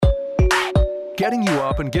getting you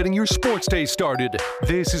up and getting your sports day started.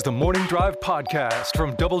 This is the Morning Drive Podcast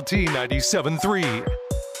from Double T 97.3.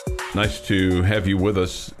 Nice to have you with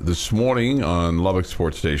us this morning on Lubbock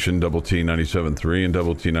Sports Station, Double T 97.3 and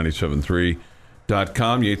Double T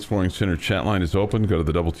 97.3.com. Yates Flooring Center chat line is open. Go to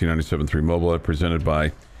the Double T 97.3 mobile app presented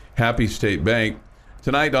by Happy State Bank.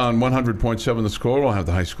 Tonight on 100.7 The Score, we'll have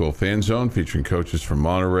the high school fan zone featuring coaches from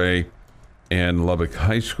Monterey and Lubbock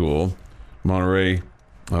High School. Monterey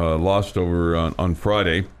lost over on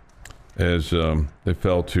Friday as they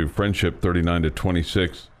fell to Friendship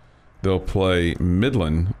 39-26. They'll play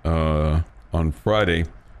Midland on Friday,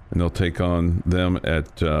 and they'll take on them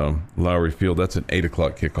at Lowry Field. That's an 8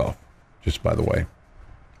 o'clock kickoff, just by the way.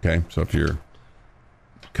 Okay, so if you're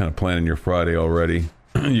kind of planning your Friday already,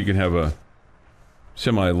 you can have a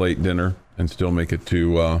semi-late dinner and still make it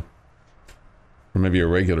to, or maybe a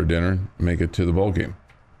regular dinner, make it to the bowl game.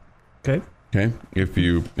 Okay. Okay, if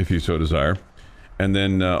you so desire. And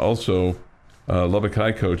then also, Lubbock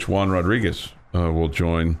High coach Juan Rodriguez will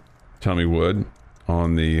join Tommy Wood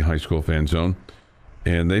on the high school fan zone.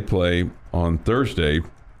 And they play on Thursday.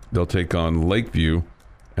 They'll take on Lakeview,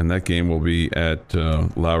 and that game will be at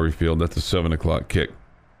Lowry Field. That's a 7 o'clock kick.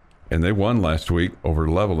 And they won last week over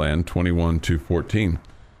Levelland 21-14.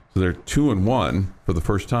 So they're 2-1 for the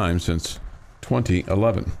first time since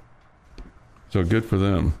 2011. So good for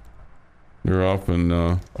them. They're off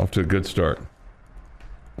to a good start.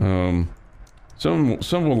 Some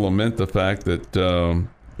will lament the fact that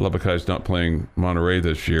Lubbock High is not playing Monterey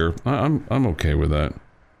this year. I'm okay with that.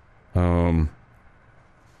 I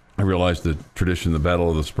realize the tradition, the Battle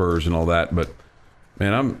of the Spurs, and all that, but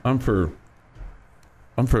man, I'm for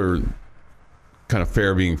kind of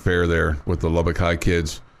fair being fair there with the Lubbock High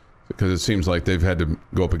kids, because it seems like they've had to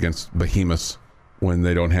go up against behemoths when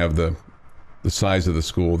they don't have the size of the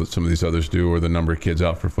school that some of these others do, or the number of kids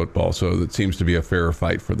out for football. So it seems to be a fairer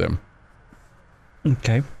fight for them.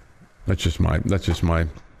 Okay. That's just my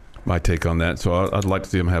take on that. So I'd like to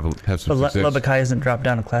see them have some success. Lubbock High hasn't dropped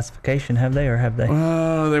down a classification, have they, or have they?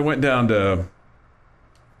 They went down to.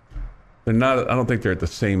 They're not. I don't think they're at the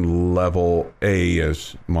same level A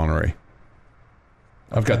as Monterey.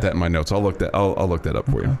 I've got that in my notes. I'll look that up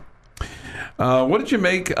for you. What did you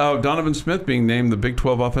make of Donovan Smith being named the Big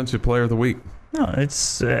 12 Offensive Player of the Week? No,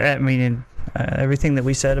 it's. I mean, everything that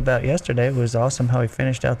we said about yesterday was awesome. How he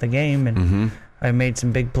finished out the game, and I made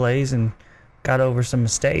some big plays and got over some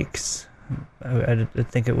mistakes. I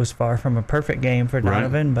think it was far from a perfect game for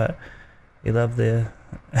Donovan, but he loved the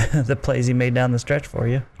plays he made down the stretch for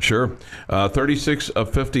you. Sure. 36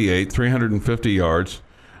 of 58, 350 yards.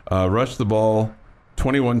 Rushed the ball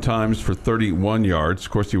 21 times for 31 yards.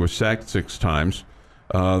 Of course, he was sacked 6 times.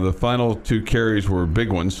 The final 2 carries were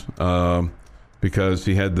big ones because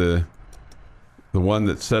he had the one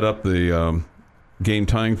that set up the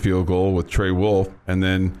game-tying field goal with Trey Wolf, and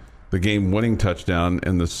then the game-winning touchdown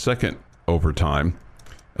in the second overtime.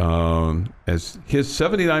 As his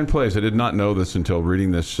 79 plays, I did not know this until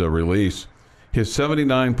reading this release, his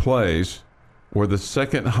 79 plays were the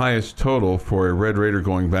second highest total for a Red Raider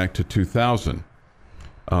going back to 2000.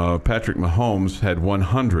 Patrick Mahomes had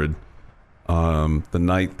 100 the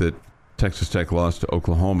night that Texas Tech lost to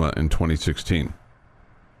Oklahoma in 2016.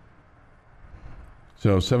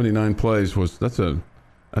 So 79 plays that's a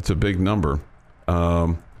big number.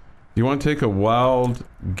 You want to take a wild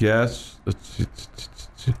guess?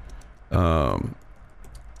 The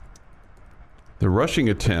rushing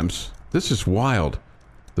attempts, this is wild.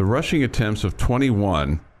 The rushing attempts of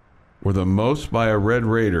 21 were the most by a Red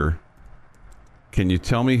Raider. Can you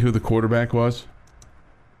tell me who the quarterback was?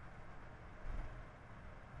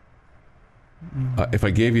 If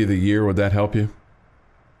I gave you the year, would that help you?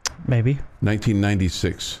 Maybe.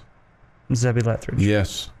 1996. Zebby Lethridge.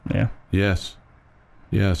 Yes. Yeah. Yes.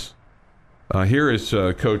 Here is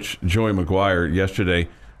Coach Joey McGuire yesterday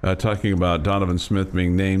talking about Donovan Smith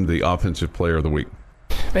being named the Offensive Player of the Week.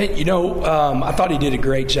 Man, I thought he did a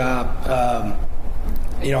great job.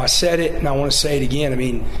 I said it, and I want to say it again. I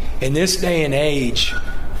mean, in this day and age,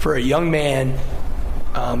 for a young man,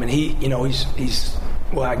 and he's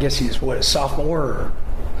I guess he's a sophomore or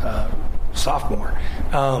sophomore,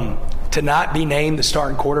 to not be named the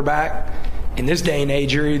starting quarterback. In this day and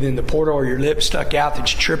age, you're either in the portal or your lip stuck out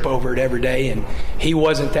that you trip over it every day, and he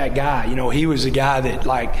wasn't that guy. He was a guy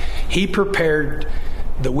that, he prepared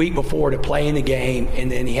the week before to play in the game,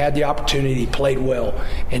 and then he had the opportunity, he played well,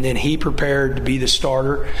 and then he prepared to be the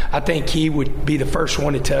starter. I think he would be the first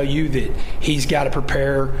one to tell you that he's got to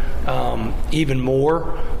prepare even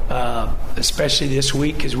more, especially this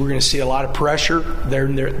week, because we're going to see a lot of pressure.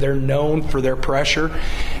 They're known for their pressure,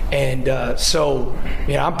 and so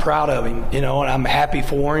I'm proud of him, and I'm happy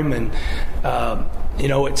for him. And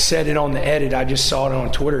it said it on the edit. I just saw it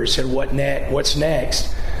on Twitter. It said, "What's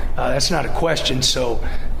next?" That's not a question. So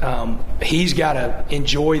he's got to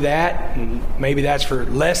enjoy that, and maybe that's for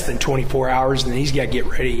less than 24 hours, and then he's got to get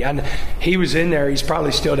ready. He was in there. He's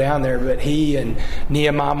probably still down there, but he and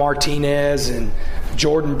Nehemiah Martinez and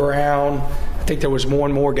Jordan Brown, I think there was more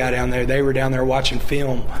and more guy down there. They were down there watching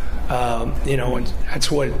film, and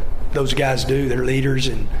that's what those guys do. They're leaders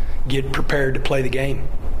and get prepared to play the game.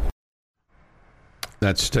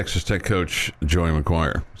 That's Texas Tech coach Joey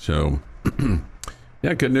McGuire. So,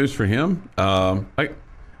 yeah, good news for him.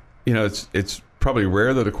 It's probably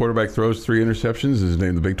rare that a quarterback throws 3 interceptions. Is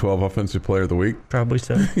named the Big 12 Offensive Player of the Week. Probably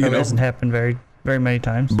so. That doesn't happen very, very many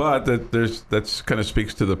times. But that's kind of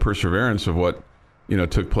speaks to the perseverance of what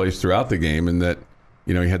took place throughout the game, and that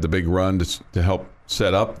he had the big run to help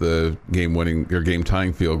set up the game-winning or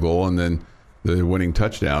game-tying field goal, and then the winning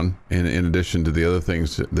touchdown. And in addition to the other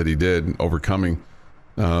things that he did, overcoming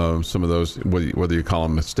some of those, whether you call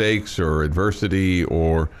them mistakes or adversity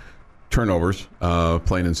or turnovers,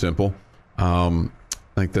 plain and simple. I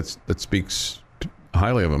think that speaks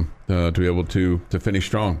highly of him to be able to finish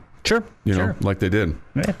strong. Sure, sure. Like they did.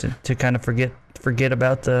 Yeah, to kind of forget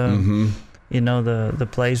about the the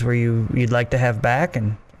plays where you'd like to have back,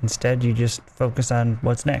 and instead you just focus on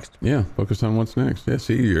what's next. Yeah, focus on what's next. Yeah,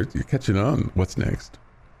 see, you're catching on. What's next?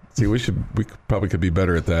 See, we probably could be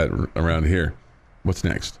better at that around here. What's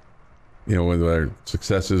next? With our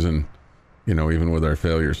successes and, even with our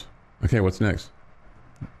failures. Okay, what's next?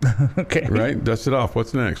 Okay. Right? Dust it off.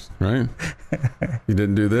 What's next? Right? You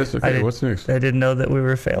didn't do this? Okay, what's next? I didn't know that we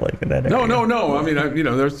were failing in that area. No. I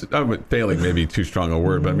mean, failing may be too strong a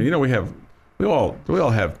word, but I mean, we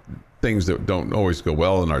all have things that don't always go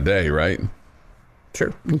well in our day, right?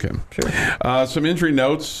 Sure. Okay. Sure. Some injury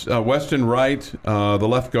notes. Weston Wright, the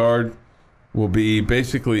left guard, will be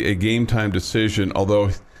basically a game-time decision, although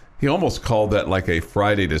he almost called that like a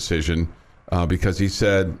Friday decision because he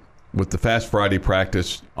said with the Fast Friday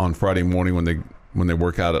practice on Friday morning when they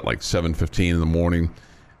work out at like 7:15 in the morning,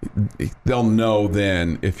 they'll know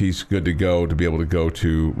then if he's good to go to be able to go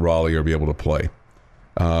to Raleigh or be able to play.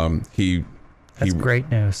 That's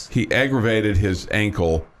great news. He aggravated his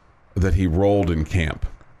ankle that he rolled in camp.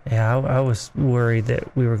 Yeah, I was worried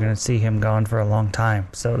that we were going to see him gone for a long time.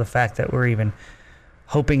 So the fact that we're even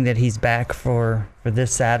hoping that he's back for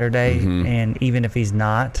this Saturday, and even if he's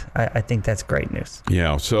not, I think that's great news.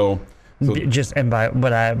 Yeah. So by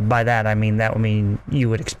that I mean that would mean you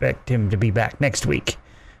would expect him to be back next week,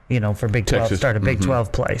 for Big 12 start a Big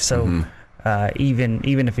 12 play. So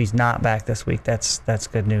even if he's not back this week, that's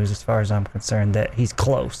good news as far as I'm concerned that he's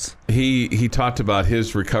close. He talked about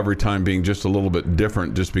his recovery time being just a little bit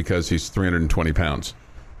different just because he's 320 pounds.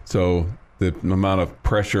 So the amount of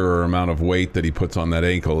pressure or amount of weight that he puts on that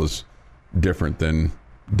ankle is different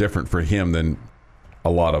for him than a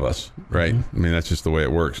lot of us, right? I mean, that's just the way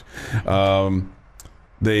it works.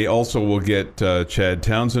 They also will get Chad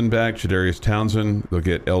Townsend back, Chadarius Townsend. They'll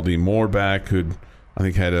get LD Moore back, who'd I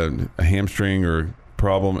think had a hamstring or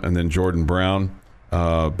problem, and then Jordan Brown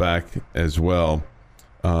back as well.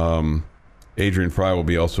 Adrian Fry will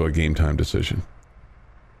be also a game time decision.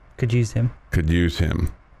 Could use him. Could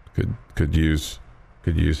use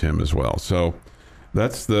him as well. So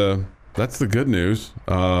that's the good news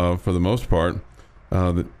for the most part.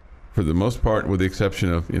 For the most part, with the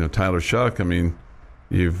exception of Tyler Shuck, I mean,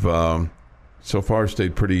 you've so far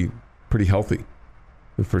stayed pretty healthy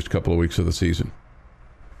the first couple of weeks of the season.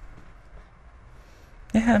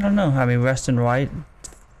 Yeah, I don't know. I mean, Weston Wright,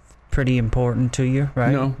 pretty important to you,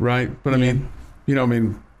 right? No, right. But I mean,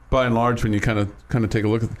 by and large, when you kind of take a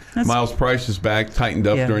look at Miles Price is back, tightened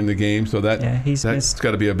up during the game, so that's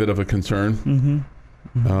got to be a bit of a concern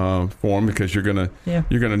for him, because you're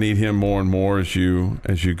gonna need him more and more as you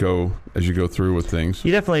go through with things.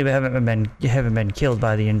 You definitely haven't been killed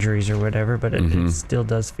by the injuries or whatever, but it still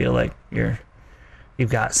does feel like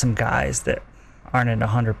you've got some guys that aren't at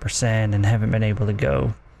 100% and haven't been able to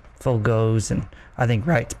go full goes, and I think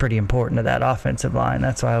Wright's pretty important to that offensive line.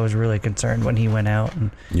 That's why I was really concerned when he went out,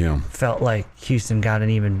 and felt like Houston got an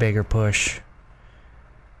even bigger push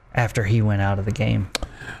after he went out of the game.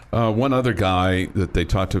 One other guy that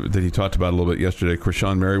he talked about a little bit yesterday,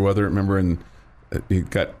 Krishawn Merriweather, remember, and he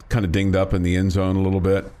got kind of dinged up in the end zone a little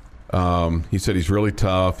bit. He said he's really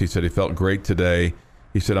tough. He said he felt great today.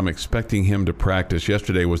 He said, I'm expecting him to practice.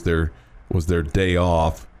 Yesterday was their day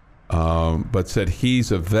off, but said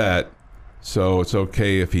he's a vet, so it's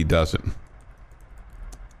okay if he doesn't.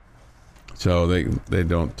 So they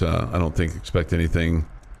don't, I don't think, expect anything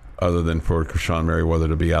other than for Krishan Merriweather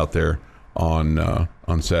to be out there on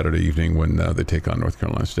Saturday evening when they take on North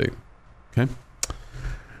Carolina State. Okay.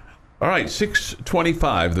 All right,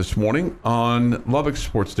 6:25 this morning on Lubbock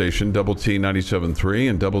Sports Station, Double T 97.3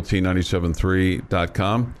 and Double T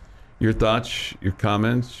 97.3.com. Your thoughts, your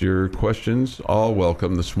comments, your questions, all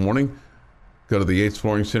welcome this morning. Go to the Yates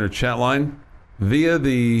Flooring Center chat line via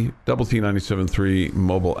the Double T 97.3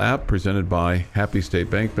 mobile app presented by Happy State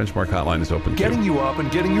Bank. Benchmark hotline is open. Getting you up and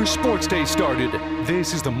getting your sports day started.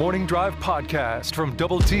 This is the Morning Drive podcast from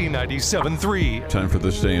Double T 97.3. Time for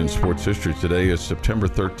this day in sports history. Today is September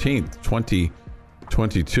 13th,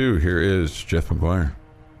 2022. Here is Jeff McGuire.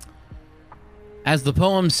 As the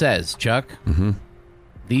poem says, Chuck,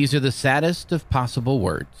 these are the saddest of possible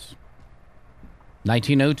words.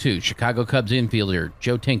 1902, Chicago Cubs infielder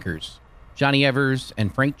Joe Tinkers, Johnny Evers,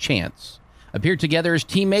 and Frank Chance appeared together as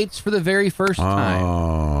teammates for the very first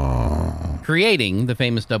time, creating the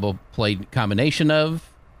famous double play combination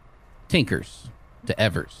of Tinkers to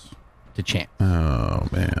Evers to Chance. Oh,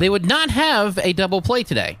 man. They would not have a double play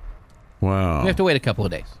today. Wow. We have to wait a couple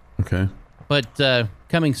of days. Okay. But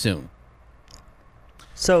coming soon.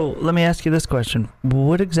 So let me ask you this question.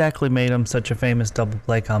 What exactly made them such a famous double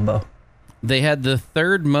play combo? They had the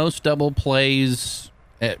third most double plays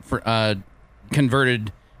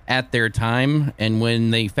converted at their time, and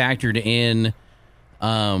when they factored in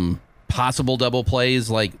possible double plays,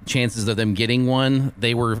 like chances of them getting one,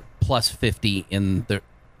 they were plus 50 in the,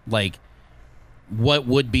 like, what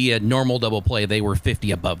would be a normal double play, they were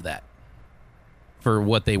 50 above that for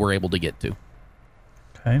what they were able to get to.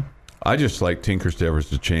 Okay. I just like Tinkers to Evers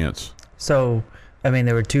to Chance. So, I mean,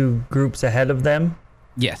 there were two groups ahead of them,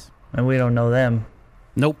 Yes. and we don't know them.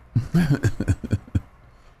 Nope.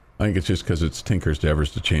 I think it's just because it's Tinkers to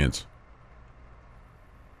Evers to Chance.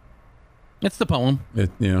 It's the poem.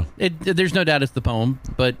 There's no doubt it's the poem,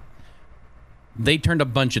 but they turned a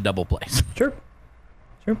bunch of double plays. Sure.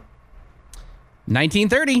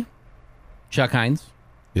 1930, Chuck Heinz.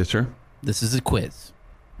 Yes, sir. This is a quiz,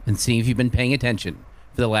 and see if you've been paying attention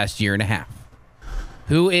for the last year and a half.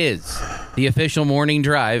 Who is the official morning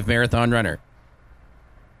drive marathon runner?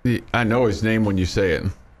 I know his name when you say it.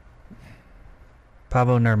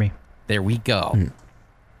 Pavo Nurmi. There we go.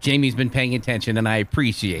 Jamie's been paying attention, and I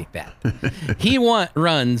appreciate that. He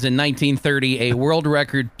runs in 1930 a world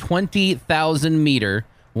record 20,000 meter,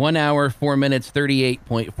 1 hour, 4 minutes,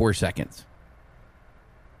 38.4 seconds.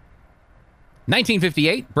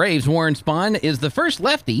 1958, Braves' Warren Spahn is the first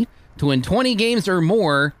lefty to win 20 games or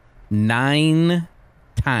more 9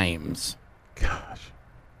 times. Gosh.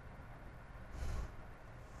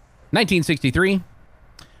 1963,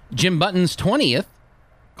 Jim Button's 20th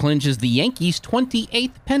clinches the Yankees'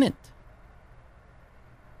 28th pennant.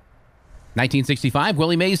 1965,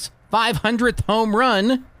 Willie Mays' 500th home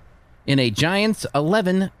run in a Giants'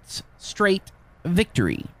 11th straight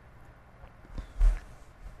victory.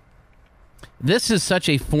 This is such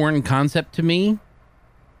a foreign concept to me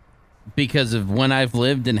because of when I've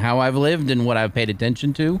lived and how I've lived and what I've paid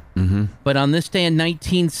attention to. Mm-hmm. But on this day in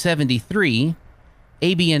 1973,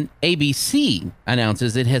 ABC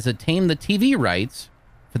announces it has attained the TV rights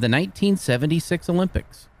for the 1976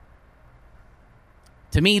 Olympics.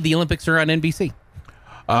 To me, the Olympics are on NBC.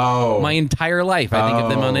 Oh. My entire life, I think of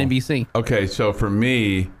them on NBC. Okay, so for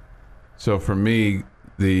me,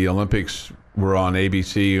 the Olympics were on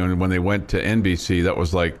ABC, and when they went to NBC, that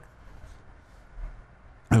was like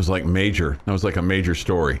major. That was like a major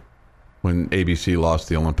story when ABC lost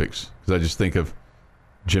the Olympics. Because I just think of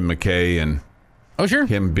Jim McKay and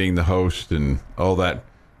him being the host and all that.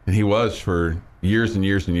 And he was for years and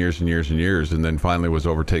years and years and years and years, and then finally was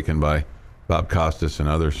overtaken by Bob Costas and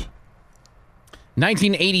others.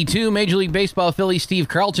 1982, Major League Baseball Philly Steve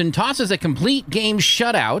Carlton tosses a complete game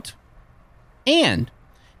shutout and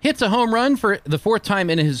hits a home run for the fourth time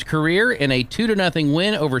in his career in a 2-0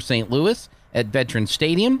 win over St. Louis at Veterans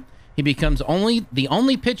Stadium. He becomes the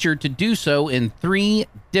only pitcher to do so in 3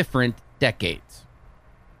 different decades.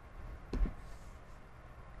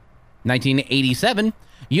 1987,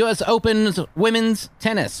 U.S. Open's women's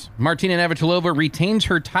tennis. Martina Navratilova retains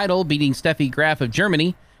her title, beating Steffi Graf of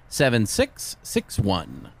Germany 7-6, 6-1.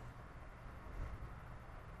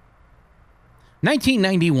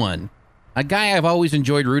 1991, a guy I've always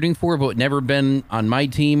enjoyed rooting for, but never been on my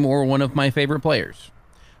team or one of my favorite players.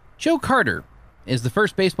 Joe Carter is the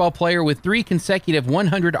first baseball player with 3 consecutive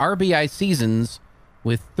 100 RBI seasons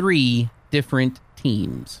with 3 different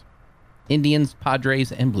teams. Indians,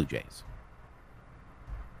 Padres, and Blue Jays.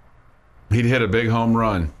 He'd hit a big home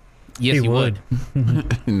run. Yes, he would.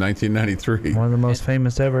 In 1993. One of the most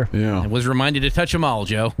famous ever. Yeah. I was reminded to touch them all,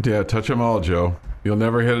 Joe. Yeah, touch them all, Joe. You'll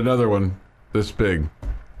never hit another one this big.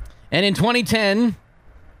 And in 2010,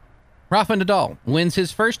 Rafa Nadal wins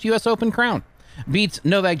his first U.S. Open crown. Beats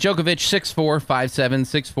Novak Djokovic 6-4,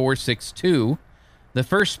 5-7, 6-4, 6-2. The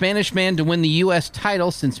first Spanish man to win the U.S.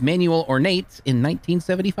 title since Manuel Ornate in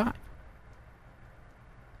 1975.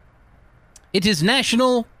 It is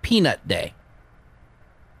National Peanut Day.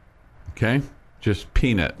 Okay? Just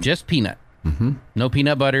peanut. Just peanut. Mm-hmm. No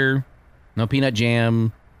peanut butter, no peanut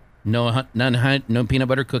jam, no peanut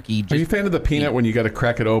butter cookie. Are you a fan of the peanut when you got to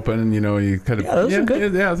crack it open and, you kind of... Yeah, those are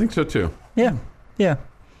good. Yeah, I think so, too. Yeah.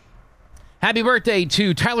 Happy birthday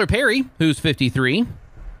to Tyler Perry, who's 53.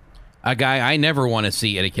 A guy I never want to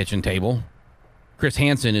see at a kitchen table. Chris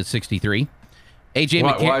Hansen is 63. AJ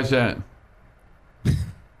McCarron. Why is that?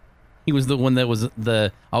 He was the one that was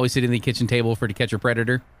always sitting at the kitchen table for To Catch a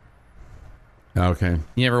Predator. Okay.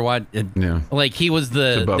 You never watched? Yeah. Like, he was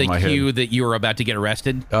the cue that you were about to get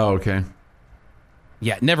arrested. Oh, okay.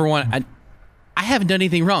 Yeah, never want. I haven't done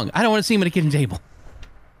anything wrong. I don't want to see him at a kitchen table.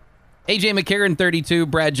 AJ McCarron, 32.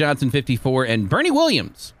 Brad Johnson, 54. And Bernie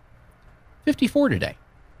Williams, 54 today.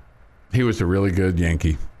 He was a really good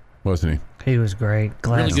Yankee, wasn't he? He was great.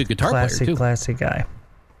 Really good guitar player, too. Classic guy.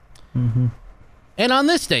 Mm-hmm. And on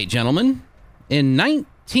this day, gentlemen, in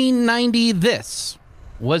 1990, this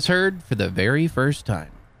was heard for the very first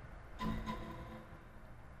time.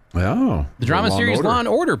 Oh. The drama series Law and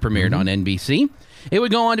Order premiered on NBC. It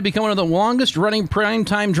would go on to become one of the longest-running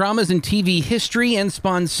primetime dramas in TV history and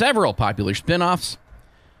spawn several popular spin-offs.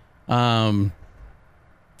 Their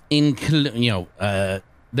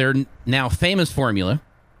now famous formula.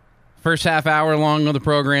 First half hour long of the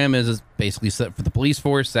program is basically set for the police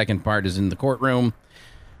force. Second part is in the courtroom.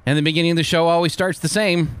 And the beginning of the show always starts the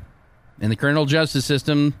same. In the criminal justice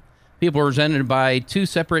system, people are represented by 2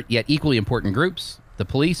 separate yet equally important groups. The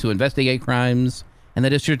police, who investigate crimes, and the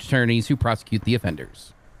district attorneys, who prosecute the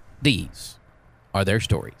offenders. These are their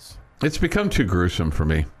stories. It's become too gruesome for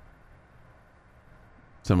me.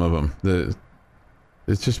 Some of them.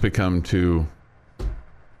 It's just become too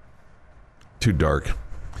dark.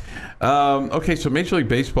 Okay, so Major League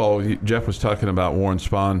Baseball, Jeff was talking about Warren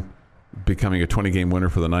Spahn becoming a 20-game winner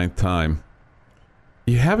for the 9th time.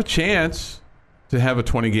 You have a chance to have a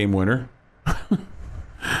 20-game winner.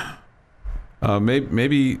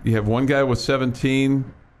 Maybe you have one guy with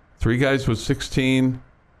 17, 3 guys with 16,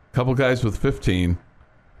 a couple guys with 15.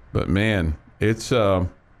 But, man, it's the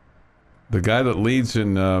guy that leads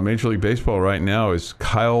in Major League Baseball right now is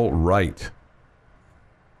Kyle Wright.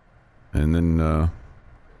 And then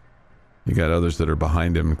you got others that are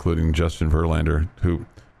behind him, including Justin Verlander, who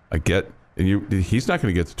I get. And he's not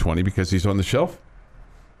going to get to 20 because he's on the shelf.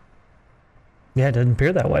 Yeah, it doesn't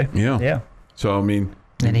appear that way. Yeah. So, I mean...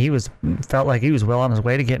 And he felt like he was well on his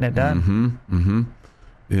way to getting it done.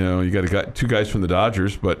 You got 2 guys from the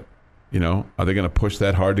Dodgers, but, are they going to push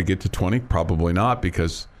that hard to get to 20? Probably not,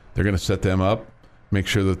 because they're going to set them up, make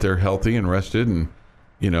sure that they're healthy and rested and,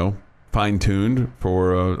 fine-tuned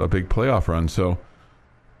for a big playoff run. So,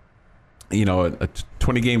 a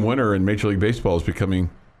 20-game winner in Major League Baseball is becoming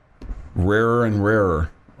rarer and rarer,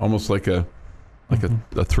 almost like a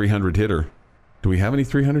 300 hitter. Do we have any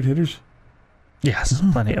 300 hitters? Yes,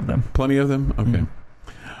 plenty of them. Plenty of them? Okay.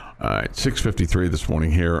 All right, 6:53 this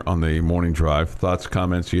morning here on the Morning Drive. Thoughts,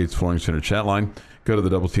 comments, Yates Flooring Center chat line. Go to the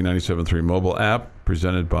Double T 97.3 mobile app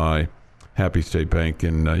presented by Happy State Bank,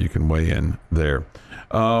 and you can weigh in there.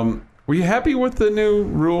 Were you happy with the new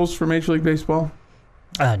rules for Major League Baseball?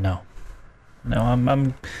 No. I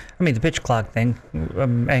mean, the pitch clock thing,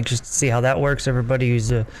 I'm anxious to see how that works. Everybody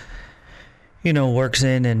who's works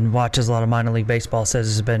in and watches a lot of minor league baseball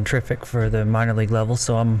says it's been terrific for the minor league level,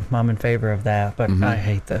 so I'm in favor of that. But I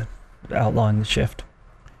hate the outlawing the shift.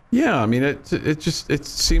 Yeah, I mean it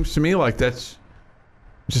seems to me like that's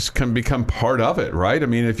just can become part of it, right? I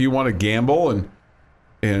mean, if you want to gamble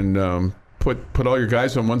and put all your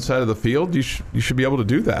guys on one side of the field, you should be able to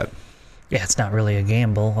do that. Yeah, it's not really a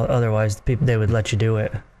gamble. Otherwise, they would let you do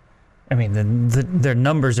it. I mean, their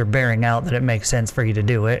numbers are bearing out that it makes sense for you to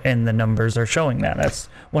do it, and the numbers are showing that. That's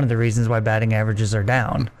one of the reasons why batting averages are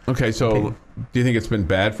down. Okay, so do you think it's been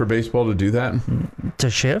bad for baseball to do that? To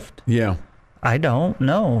shift? Yeah. I don't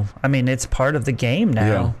know. I mean, it's part of the game now.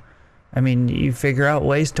 Yeah. I mean, you figure out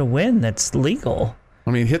ways to win that's legal.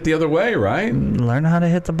 I mean, hit the other way, right? Learn how to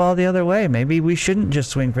hit the ball the other way. Maybe we shouldn't just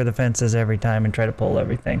swing for the fences every time and try to pull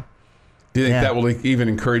everything. Do you think that will even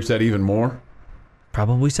encourage that even more?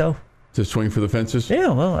 Probably so. To swing for the fences? Yeah,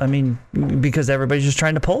 well, I mean, because everybody's just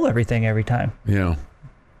trying to pull everything every time. Yeah.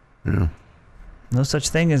 No such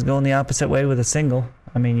thing as going the opposite way with a single.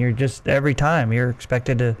 I mean, you're just, every time, you're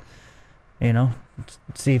expected to,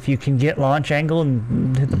 see if you can get launch angle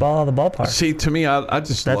and hit the ball out of the ballpark. See, to me, I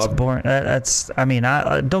just that's love... boring.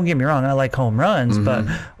 Don't get me wrong, I like home runs, but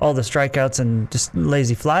all the strikeouts and just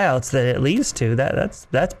lazy flyouts that it leads to,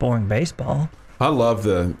 that's boring baseball. I love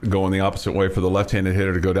the going the opposite way for the left-handed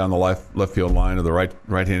hitter to go down the left field line, or the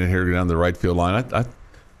right-handed hitter to go down the right field line.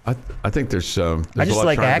 I think there's I just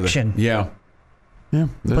like action. Yeah.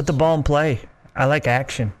 Put the ball in play. I like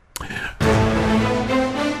action.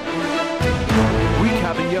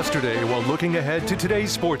 Recapping yesterday while looking ahead to today's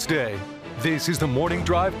sports day. This is the Morning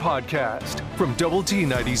Drive podcast from Double T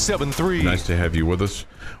 97.3. Nice to have you with us.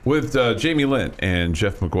 With Jamie Lent and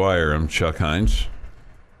Jeff McGuire, I'm Chuck Heinz.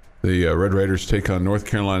 The Red Raiders take on North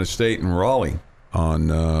Carolina State in Raleigh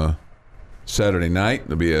on Saturday night.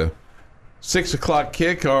 There'll be a 6 o'clock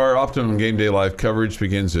kick. Our Optimum Game Day live coverage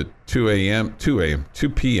begins at 2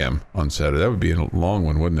 p.m. on Saturday. That would be a long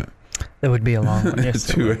one, wouldn't it? That would be a long one, yes.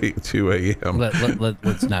 2 a.m.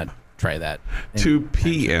 Let's not try that. 2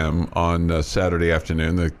 p.m. on Saturday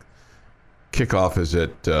afternoon. The kickoff is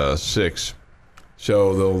at 6.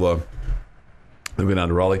 So they'll go down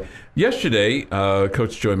to Raleigh. Yesterday,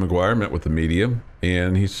 Coach Joey McGuire met with the media,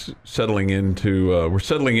 and he's settling into we're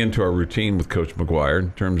settling into our routine with Coach McGuire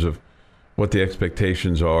in terms of what the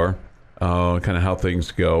expectations are, kind of how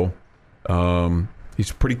things go.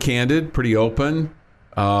 He's pretty candid, pretty open.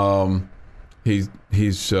 He's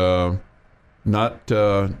not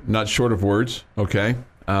short of words. Okay.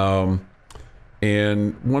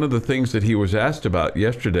 And one of the things that he was asked about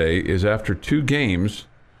yesterday is, after 2 games,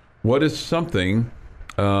 what is something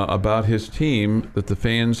about his team that the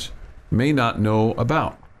fans may not know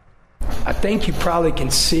about? I think you probably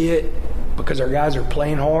can see it because our guys are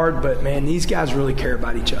playing hard, but, man, these guys really care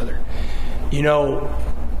about each other.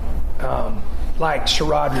 Like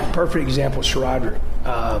Sharadrick, perfect example, Sharadrick.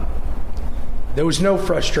 There was no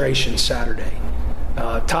frustration Saturday.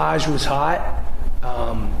 Taj was hot,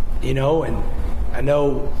 and I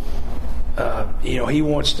know, he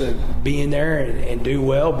wants to be in there and do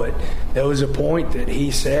well, but there was a point that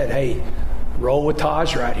he said, hey, roll with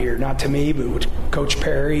Taj right here. Not to me, but with Coach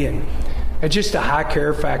Perry. And it's just a high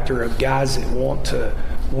care factor of guys that want to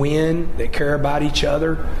win, that care about each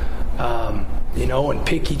other, and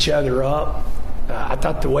pick each other up. I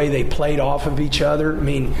thought the way they played off of each other. I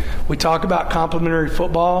mean, we talk about complementary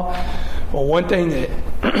football. Well, one thing that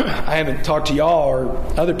I haven't talked to y'all or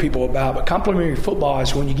other people about, but complementary football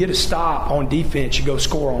is when you get a stop on defense, you go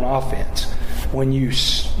score on offense. When you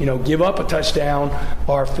give up a touchdown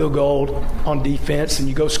or a field goal on defense and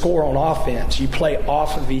you go score on offense, you play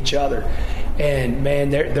off of each other. And, man,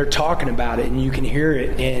 they're talking about it, and you can hear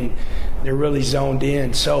it, and they're really zoned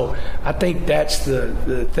in. So I think that's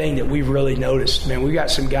the thing that we've really noticed. Man, we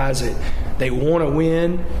got some guys that they want to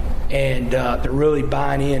win, and they're really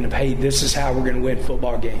buying in of, hey, this is how we're going to win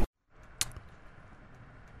football games.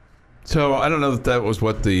 So I don't know that was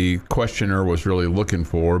what the questioner was really looking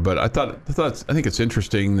for, but I think it's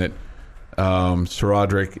interesting that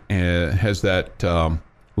Sharadrick has that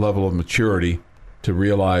level of maturity to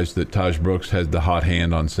realize that Taj Brooks had the hot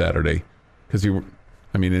hand on Saturday, because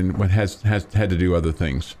has had to do other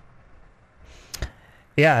things.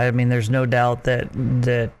 Yeah, I mean, there's no doubt that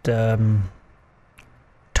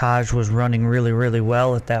Taj was running really, really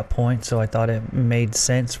well at that point, so I thought it made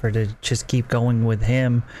sense to just keep going with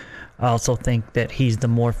him. I also think that he's the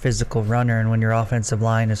more physical runner, and when your offensive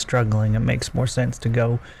line is struggling, it makes more sense to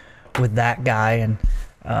go with that guy. And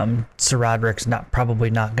Sharadrick's probably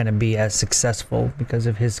not going to be as successful because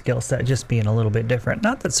of his skill set just being a little bit different.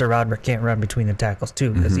 Not that Sharadrick can't run between the tackles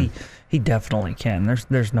too, because he definitely can.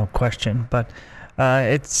 There's no question. But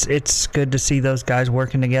it's good to see those guys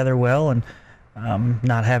working together well, and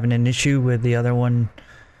not having an issue with the other one,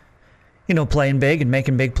 playing big and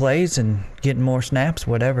making big plays and getting more snaps,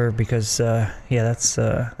 whatever. Because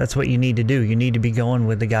that's what you need to do. You need to be going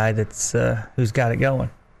with the guy who's got it going.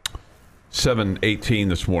 7:18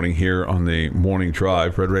 this morning here on the Morning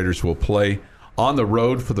Drive. Red Raiders will play on the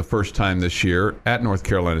road for the first time this year at North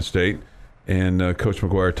Carolina State. And Coach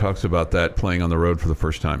McGuire talks about that, playing on the road for the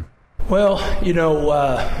first time. Well,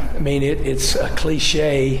 it's a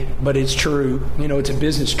cliche, but it's true. It's a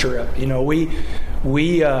business trip.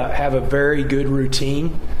 We have a very good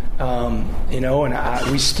routine.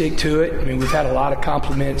 And we stick to it. I mean, we've had a lot of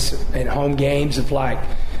compliments in home games of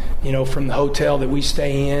from the hotel that we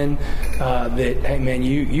stay in, that, hey, man,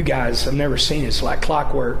 you guys, I've never seen it. It's like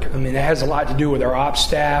clockwork. I mean, it has a lot to do with our ops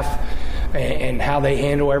staff and how they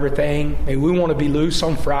handle everything. I mean, we want to be loose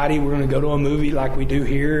on Friday. We're going to go to a movie like we do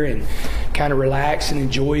here and kind of relax and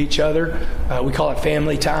enjoy each other. We call it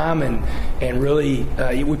family time, and really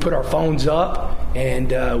we put our phones up,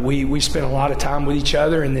 and we spend a lot of time with each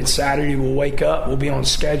other. And then Saturday we'll wake up, we'll be on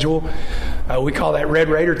schedule. We call that Red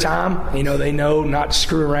Raider time. They know not to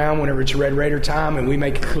screw around whenever it's Red Raider time, and we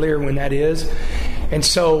make it clear when that is. And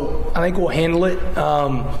so I think we'll handle it.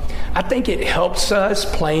 I think it helps us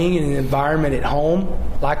playing in an environment at home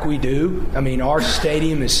like we do. I mean, our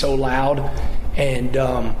stadium is so loud, and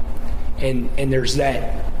there's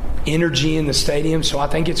that energy in the stadium. So I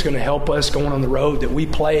think it's going to help us going on the road that we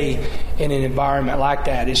play in an environment like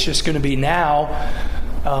that. It's just going to be now.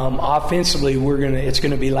 Offensively, it's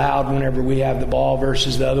going to be loud whenever we have the ball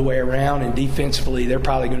versus the other way around, and defensively, they're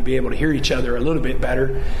probably going to be able to hear each other a little bit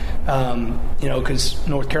better. Because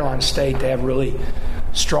North Carolina State, they have a really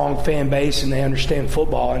strong fan base and they understand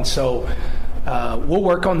football, and so we'll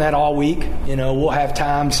work on that all week. We'll have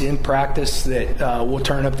times in practice that we'll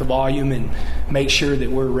turn up the volume and make sure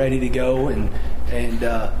that we're ready to go, and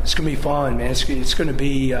it's going to be fun, man. It's going to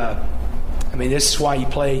be. This is why you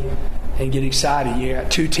play and get excited. You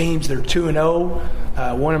got two teams that are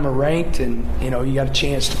 2-0. One of them are ranked, and you got a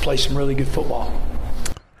chance to play some really good football.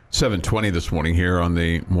 7:20 this morning here on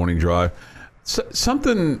the morning drive.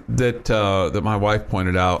 Something that my wife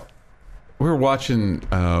pointed out. We were watching.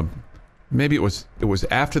 Maybe it was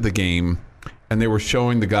after the game, and they were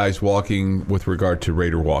showing the guys walking with regard to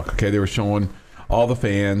Raider Walk. Okay, they were showing all the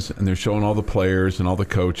fans, and they're showing all the players and all the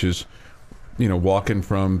coaches, walking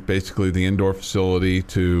from basically the indoor facility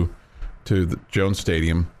to the Jones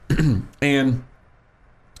Stadium. And,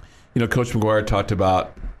 Coach McGuire talked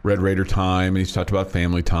about Red Raider time, and he's talked about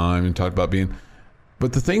family time, and talked about being.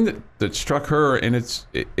 But the thing that struck her, and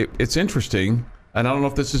it's interesting, and I don't know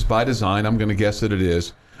if this is by design. I'm going to guess that it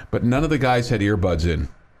is. But none of the guys had earbuds in.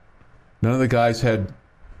 None of the guys had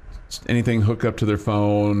anything hooked up to their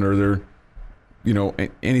phone or their,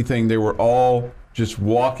 anything. They were all just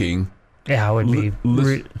walking. Yeah, I'd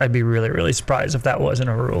be really, really surprised if that wasn't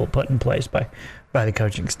a rule put in place by the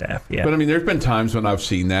coaching staff. Yeah. But there's been times when I've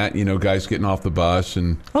seen that, guys getting off the bus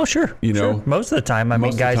and. Oh, sure. Sure. Most of the time,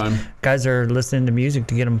 guys are listening to music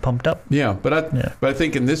to get them pumped up. Yeah, but I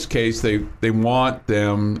think in this case they want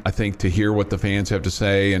them, I think, to hear what the fans have to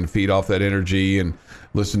say and feed off that energy and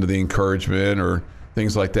listen to the encouragement or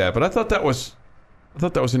things like that. But I thought that was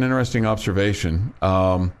an interesting observation,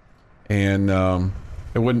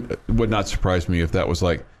 it would not surprise me if that was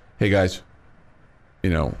like, hey guys,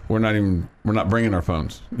 we're not bringing our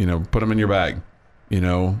phones. Put them in your bag. You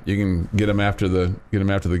can get them after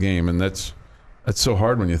the game, and that's so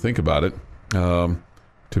hard when you think about it, to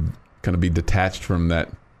kind of be detached from that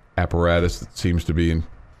apparatus that seems to be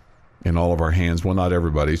in all of our hands. Well, not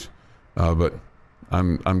everybody's, but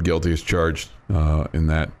I'm guilty as charged in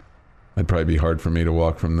that. It'd probably be hard for me to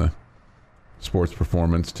walk from the sports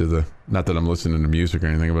performance to the, not that I'm listening to music or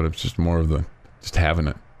anything, but it's just more of the just having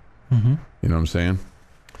it. Mm-hmm. You know what I'm saying?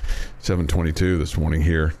 7:22 this morning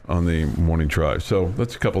here on the morning drive. So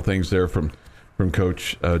that's a couple things there from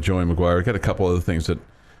Coach Joey McGuire. I got a couple other things that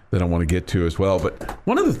I want to get to as well. But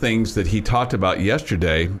one of the things that he talked about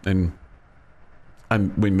yesterday, and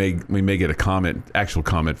we may get actual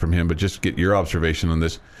comment from him, but just get your observation on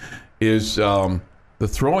this, is the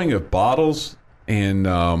throwing of bottles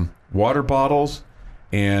and water bottles,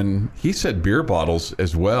 and he said beer bottles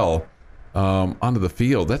as well, onto the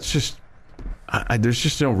field. That's just, there's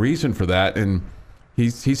just no reason for that. And he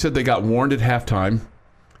said they got warned at halftime,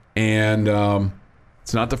 and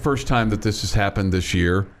it's not the first time that this has happened this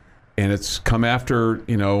year, and it's come after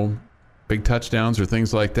big touchdowns or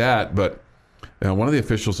things like that. But one of the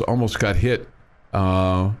officials almost got hit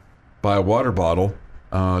by a water bottle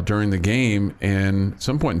during the game, and at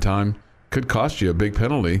some point in time could cost you a big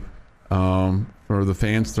penalty for the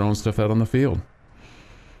fans throwing stuff out on the field.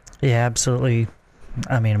 Yeah, absolutely.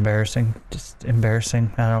 Embarrassing. Just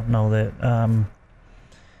embarrassing. I don't know that.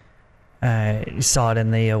 You saw it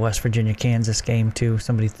in the West Virginia-Kansas game, too.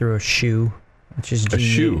 Somebody threw a shoe, which is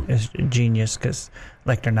genius because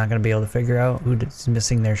they're not going to be able to figure out who's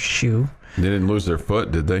missing their shoe. They didn't lose their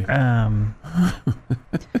foot, did they?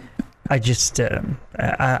 I just,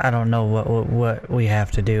 I don't know what we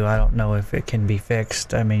have to do. I don't know if it can be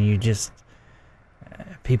fixed.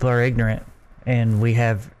 People are ignorant, and we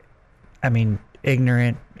have,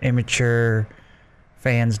 ignorant, immature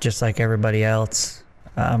fans just like everybody else.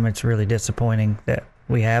 It's really disappointing that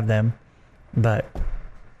we have them, but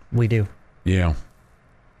we do. Yeah.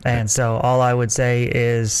 And so all I would say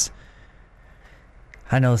is,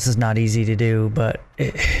 I know this is not easy to do, but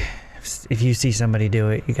if you see somebody do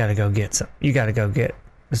it, you got to go get some. You got to go get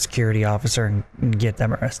a security officer and get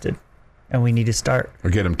them arrested. And we need to start. Or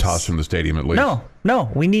get them tossed from the stadium at least.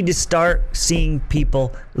 No. We need to start seeing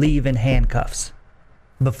people leave in handcuffs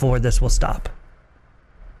before this will stop.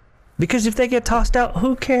 Because if they get tossed out,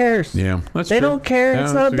 who cares? Yeah, that's They true. don't care. Yeah,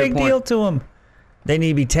 It's not a that's big good point. deal to them. They need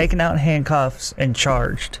to be taken out in handcuffs and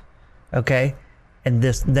charged. Okay? And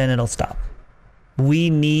then it'll stop. We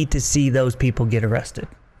need to see those people get arrested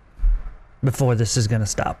before this is going to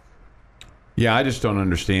stop. Yeah, I just don't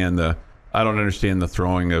understand the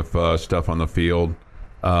throwing of stuff on the field,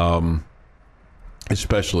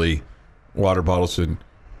 especially water bottles. And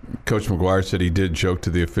Coach McGuire said he did joke to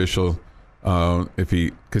the official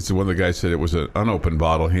because one of the guys said it was an unopened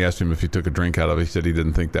bottle. He asked him if he took a drink out of it. He said he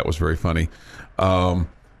didn't think that was very funny.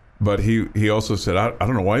 But he also said, I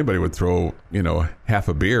don't know why anybody would throw half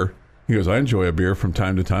a beer. He goes, I enjoy a beer from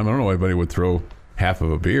time to time. I don't know why anybody would throw half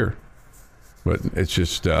of a beer. But it's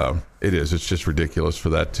just it's just ridiculous for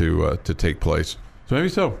that to take place. So maybe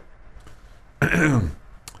so.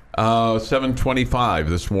 7:25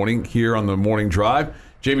 this morning here on the Morning Drive.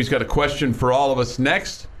 Jamie's got a question for all of us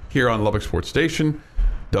next here on Lubbock Sports Station,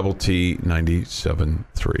 Double T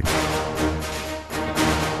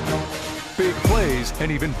 97.3. Big plays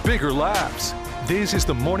and even bigger laughs. This is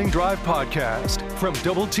the Morning Drive Podcast from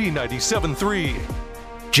Double T 97.3.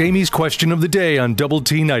 Jamie's question of the day on Double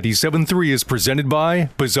T 97.3 is presented by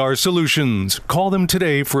Bizarre Solutions. Call them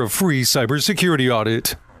today for a free cybersecurity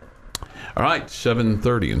audit. All right,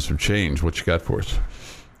 7:30 and some change. What you got for us?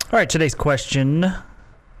 All right, today's question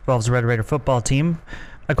involves the Red Raider football team.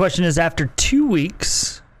 My question is, after 2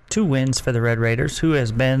 weeks, 2 wins for the Red Raiders, who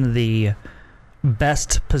has been the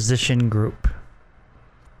best position group?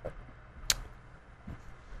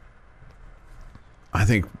 I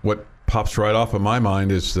think what pops right off of my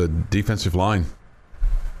mind is the defensive line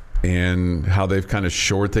and how they've kind of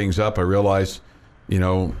shored things up. I realize,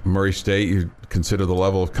 Murray State, you consider the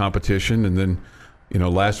level of competition, and then,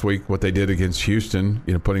 last week what they did against Houston,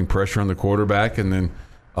 putting pressure on the quarterback and then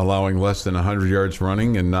allowing less than 100 yards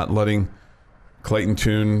running and not letting Clayton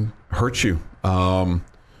Tune hurt you. The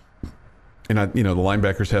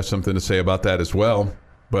linebackers have something to say about that as well.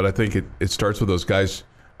 But I think it starts with those guys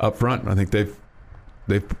up front. I think they've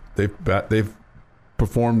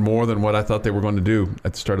performed more than what I thought they were going to do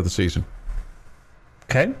at the start of the season.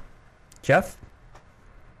 Okay. Jeff?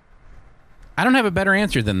 I don't have a better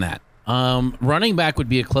answer than that. Running back would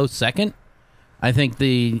be a close second. I think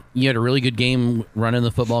you had a really good game running the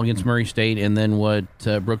football against Murray State, and then what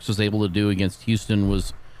Brooks was able to do against Houston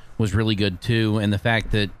was really good too. And the fact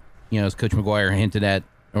that, as Coach McGuire hinted at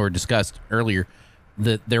or discussed earlier,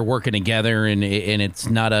 that they're working together and it's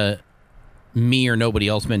not a me or nobody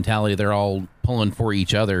else mentality. They're all pulling for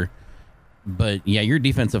each other. But yeah, your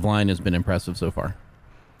defensive line has been impressive so far.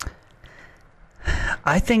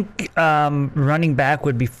 I think running back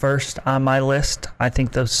would be first on my list. I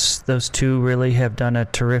think those two really have done a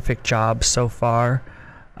terrific job so far.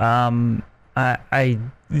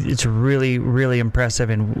 It's really, really impressive,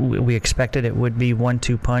 and we expected it would be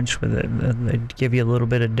 1-2 punch. They'd give you a little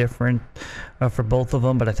bit of different for both of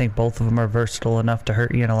them, but I think both of them are versatile enough to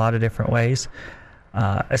hurt you in a lot of different ways.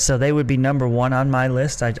 So they would be number one on my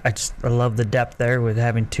list. I love the depth there with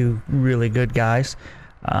having two really good guys.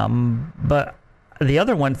 But the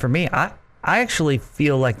other one for me, I actually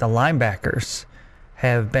feel like the linebackers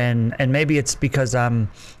have been, and maybe it's because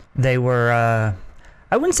they were,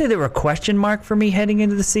 I wouldn't say they were a question mark for me heading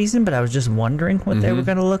into the season, but I was just wondering what they were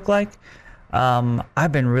going to look like.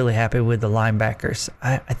 I've been really happy with the linebackers.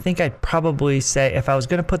 I think I'd probably say if I was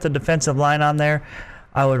going to put the defensive line on there,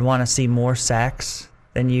 I would want to see more sacks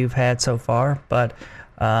than you've had so far. But,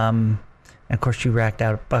 and of course, you racked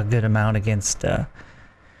out a good amount against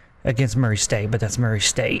Murray State, but that's Murray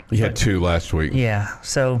State. You had 2 last week. Yeah,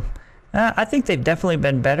 so I think they've definitely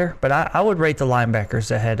been better, but I would rate the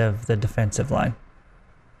linebackers ahead of the defensive line.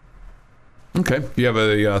 Okay. If you have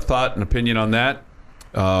a thought and opinion on that,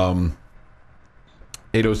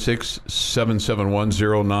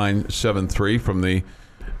 806-771-0973 from the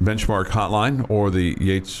Benchmark hotline or the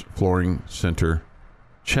Yates Flooring Center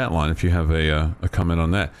chat line if you have a comment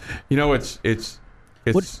on that. Would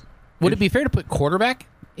it be fair to put quarterback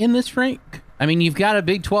in this, Frank? I mean, you've got a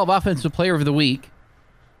Big 12 Offensive Player of the Week.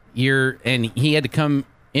 And he had to come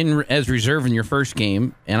in as reserve in your first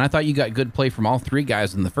game, and I thought you got good play from all 3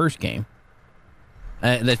 guys in the first game.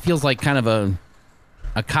 That feels like kind of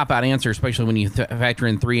a cop-out answer, especially when you factor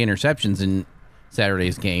in 3 interceptions in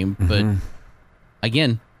Saturday's game. But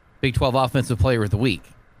again, Big 12 Offensive Player of the Week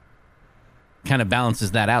kind of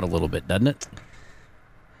balances that out a little bit, doesn't it?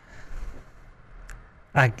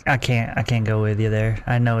 I can't go with you there.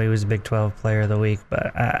 I know he was Big 12 Player of the Week,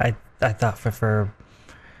 but I thought for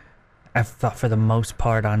the most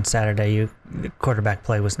part on Saturday, the quarterback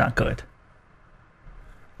play was not good.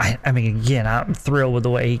 I mean, again, I'm thrilled with the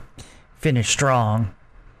way he finished strong,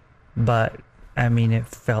 but I mean, it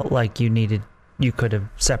felt like you could have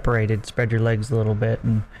spread your legs a little bit,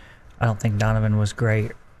 and I don't think Donovan was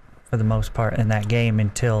great for the most part in that game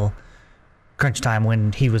until crunch time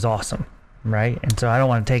when he was awesome, right? And so I don't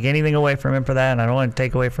want to take anything away from him for that, and I don't want to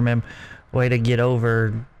take away from him a way to get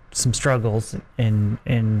over some struggles and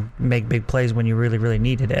make big plays when you really, really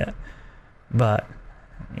needed it. But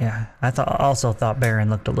yeah, I also thought Barron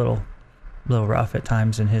looked a little rough at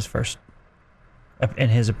times in his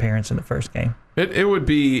appearance in the first game. It would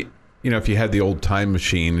be, if you had the old time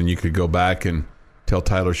machine and you could go back and tell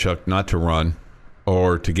Tyler Shuck not to run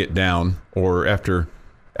or to get down, or after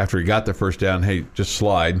he got the first down, hey, just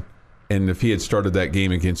slide. And if he had started that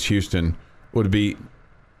game against Houston, would be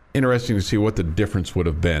interesting to see what the difference would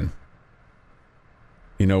have been.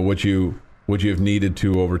 Would you have needed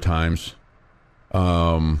 2 overtimes?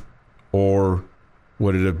 Or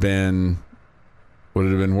would it have been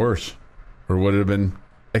worse? Or would it have been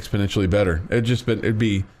exponentially better? It'd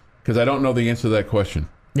be because I don't know the answer to that question.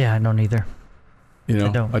 Yeah, I don't either. I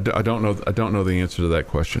don't know the answer to that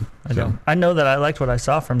question. I don't. I know that I liked what I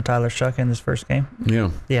saw from Tyler Shuck in this first game.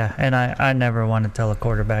 Yeah. Yeah, and I never want to tell a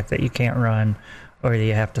quarterback that you can't run or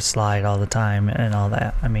you have to slide all the time and all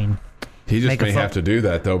that. I mean, he just may have to do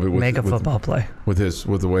that though. But make a football play with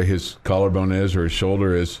the way his collarbone is or his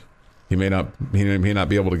shoulder is. He may not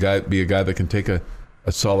be able to be a guy that can take a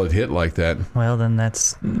solid hit like that. Well, then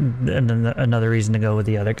that's another reason to go with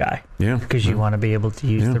the other guy. Yeah, because you want to be able to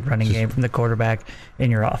use the running game from the quarterback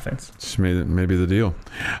in your offense. It's maybe the deal.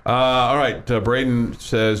 All right, Braden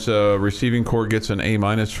says receiving core gets an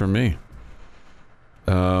A- from me.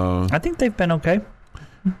 I think they've been okay.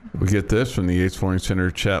 We get this from the Yates Flooring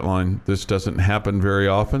Center chat line. This doesn't happen very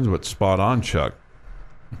often, but spot on, Chuck.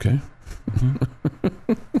 Okay.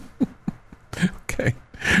 Mm-hmm. Okay.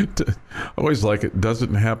 I always like it.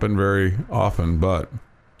 Doesn't happen very often, but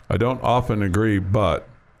I don't often agree. But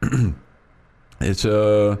it's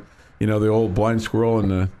the old blind squirrel in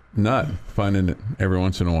the nut, finding it every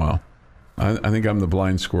once in a while. I think I'm the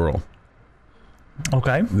blind squirrel.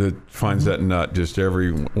 Okay. That finds that nut just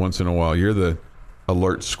every once in a while. You're the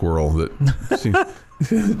alert squirrel that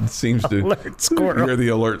seems to. Alert squirrel. You're the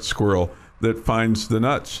alert squirrel that finds the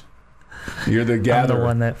nuts. You're the gatherer. I'm the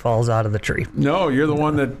one that falls out of the tree. No, you're the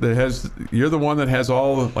one that has. You're the one that has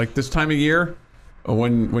all, like this time of year,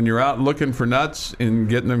 when you're out looking for nuts and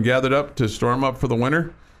getting them gathered up to store them up for the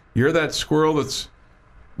winter. You're that squirrel that's,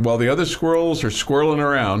 while the other squirrels are squirreling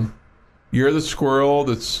around, you're the squirrel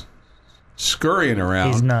that's scurrying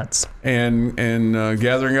around. He's nuts. And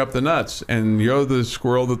gathering up the nuts, and you're the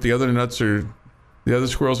squirrel that the other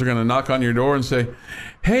squirrels are going to knock on your door and say,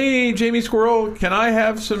 "Hey, Jamie Squirrel, can I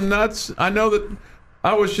have some nuts? I know that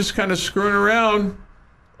I was just kind of screwing around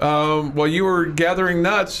while you were gathering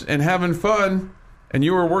nuts and having fun, and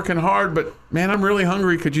you were working hard, but man, I'm really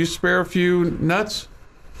hungry. Could you spare a few nuts?"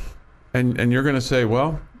 And you're going to say,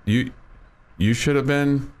 "Well, you should have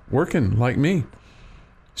been working like me.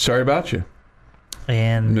 Sorry about you."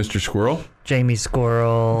 And Mr. Squirrel? Jamie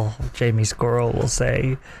Squirrel will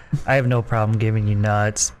say, "I have no problem giving you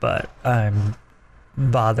nuts, but I'm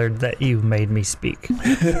bothered that you made me speak."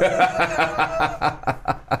 Here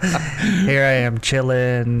I am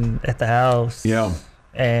chilling at the house. Yeah.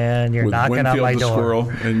 And you're with knocking Winfield on my the door.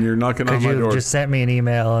 Squirrel, and you're knocking on my door. Could you just sent me an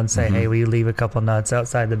email and say, "Hey, will you leave a couple nuts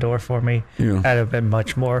outside the door for me?" Yeah. I'd have been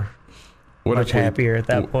much happier at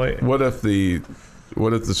that point. What if the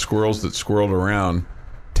squirrels that squirreled around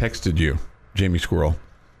texted you, Jamie Squirrel?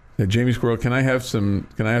 Hey, Jamie Squirrel, can I have some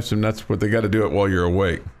nuts? But they got to do it while you're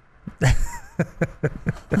awake.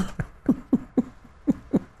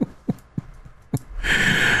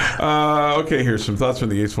 Okay, here's some thoughts from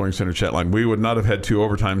the Yates Flooring Center chat line. We would not have had 2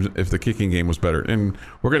 overtimes if the kicking game was better, and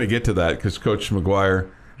we're going to get to that because Coach McGuire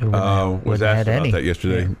was asked about that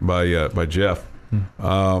yesterday by Jeff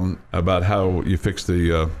about how you fix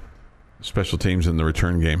the special teams in the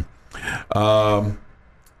return game.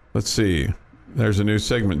 Let's see. There's a new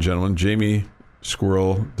segment, gentlemen. Jamie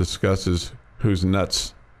Squirrel discusses who's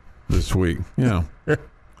nuts this week. Yeah.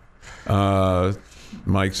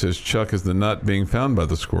 Mike says Chuck is the nut being found by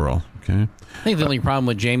the squirrel. Okay. I think the only problem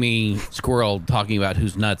with Jamie Squirrel talking about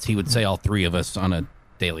who's nuts, he would say all 3 of us on a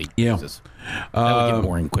daily Yeah. uses. That would get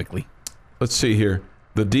boring quickly. Let's see here.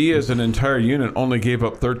 The D as an entire unit only gave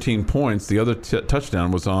up 13 points. The other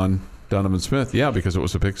touchdown was on Donovan Smith. Yeah, because it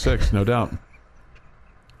was a pick six, no doubt.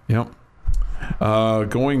 Yep.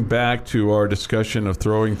 Going back to our discussion of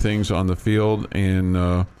throwing things on the field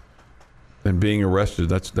and being arrested.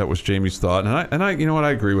 That was Jamie's thought, and I you know what,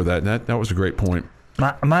 I agree with that. That was a great point.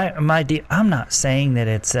 I'm not saying that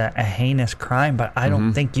it's a heinous crime, but I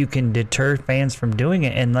don't think you can deter fans from doing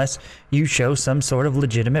it unless you show some sort of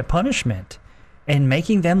legitimate punishment. And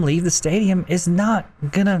making them leave the stadium is not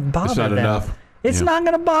gonna bother them. It's not enough. It's not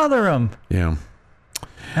gonna bother them. Yeah.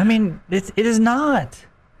 I mean, it is not.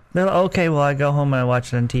 They're like, okay, well, I go home and I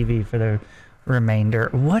watch it on TV for the remainder.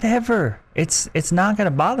 Whatever. It's not going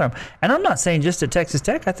to bother them. And I'm not saying just at Texas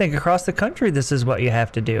Tech. I think across the country this is what you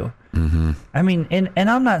have to do. Mm-hmm. I mean, and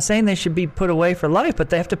I'm not saying they should be put away for life, but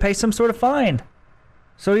they have to pay some sort of fine.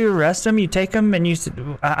 So you arrest them, you take them, and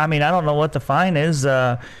I mean, I don't know what the fine is.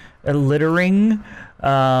 Littering,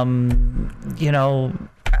 I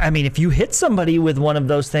mean, if you hit somebody with one of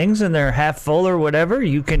those things and they're half full or whatever,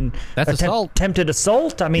 you can attempted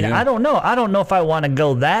assault. I mean, Yeah. I don't know. I don't know if I want to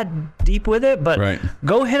go that deep with it, but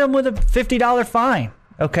go hit them with a $50 fine,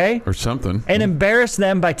 okay? Or something. And embarrass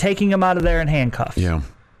them by taking them out of there in handcuffs. Yeah.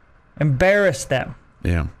 Embarrass them.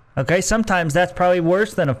 Yeah. Okay? Sometimes that's probably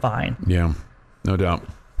worse than a fine. Yeah. No doubt.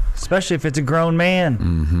 Especially if it's a grown man.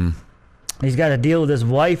 Mm-hmm. He's got to deal with his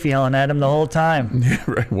wife yelling at him the whole time. Yeah,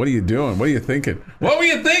 right. What are you doing? What are you thinking? What were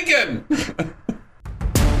you thinking?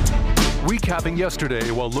 Recapping yesterday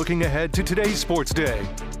while looking ahead to today's sports day.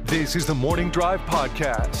 This is the Morning Drive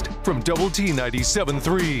Podcast from Double T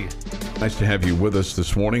 97.3. Nice to have you with us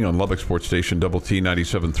this morning on Lubbock Sports Station, Double T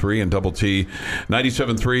 97.3 and Double T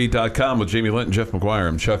 97.3.com with Jamie Lent and Jeff McGuire.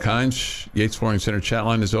 I'm Chuck Heinz. Yates Flooring Center chat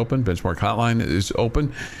line is open. Benchmark hotline is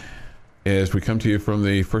open. As we come to you from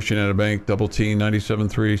the First United Bank Double T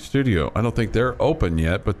 97.3 studio. I don't think they're open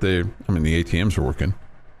yet, but the ATMs are working.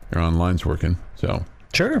 Their online's working. So,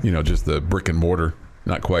 sure. Just the brick and mortar,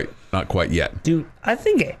 not quite yet. Dude, I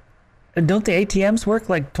think, don't the ATMs work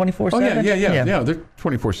like 24/7? Oh, yeah. They're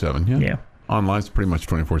 24/7. Yeah. Online's pretty much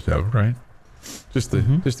 24/7, right? Just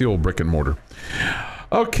the old brick and mortar.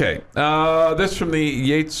 Okay. This from the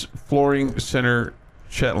Yates Flooring Center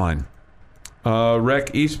chat line.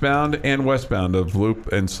 Wreck eastbound and westbound of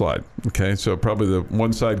loop and slide. Okay, so probably the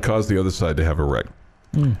one side caused the other side to have a wreck.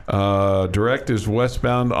 Direct is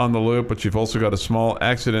westbound on the loop, but you've also got a small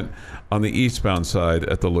accident on the eastbound side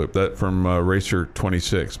at the loop. That from Racer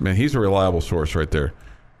 26. Man, he's a reliable source right there.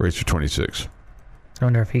 Racer 26. I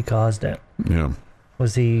wonder if he caused it. Yeah.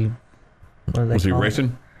 Was he? Was he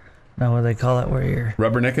racing? No, what do they call it? Where you're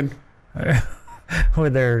rubbernecking? Where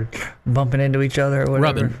they're bumping into each other or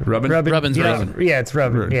whatever. Rubbing? Yeah, it's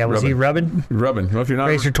rubbing. Yeah, was he rubbing? Rubbing. Well, if you're not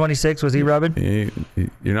Racer 26, was he rubbing?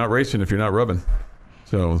 You're not racing if you're not rubbing.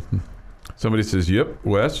 So somebody says, yep,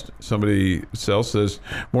 west. Somebody else says,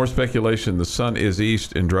 more speculation. The sun is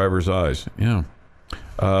east in driver's eyes. Yeah.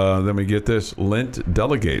 Then we get this. Lent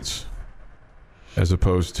delegates as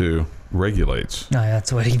opposed to regulates. No,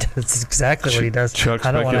 that's what he does. That's exactly what he does. Chuck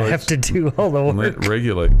I don't want to have to do all the work. Lent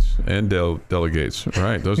regulates and delegates.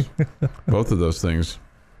 Right. Those, both of those things.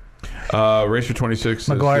 Racer 26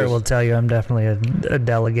 says, McGuire will tell you I'm definitely a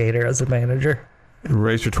delegator as a manager.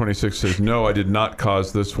 Racer 26 says, no, I did not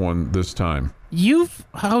cause this one this time. You've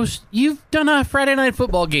done a Friday night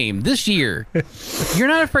football game this year. You're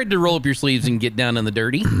not afraid to roll up your sleeves and get down in the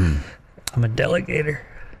dirty. I'm a delegator.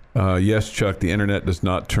 Yes, Chuck, the internet does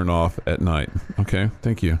not turn off at night. Okay,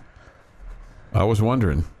 thank you. I was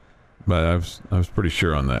wondering, but I was pretty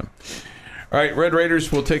sure on that. All right, Red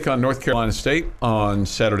Raiders will take on North Carolina State on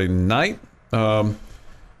Saturday night.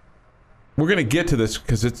 We're going to get to this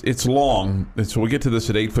because it's long, and so we'll get to this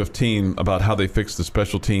at 8:15 about how they fix the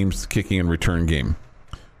special teams, kicking and return game.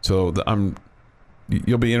 So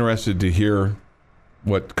you'll be interested to hear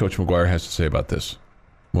what Coach McGuire has to say about this,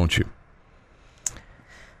 won't you?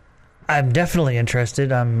 I'm definitely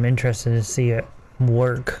interested. I'm interested to see it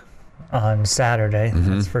work on Saturday.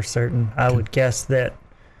 That's for certain. I would guess that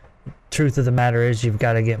truth of the matter is you've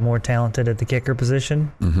got to get more talented at the kicker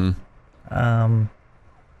position.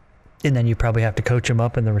 And then you probably have to coach them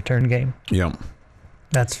up in the return game. Yeah.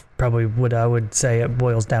 That's probably what I would say it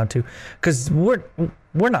boils down to. Because we're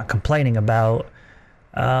not complaining about,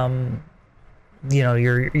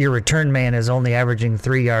 your return man is only averaging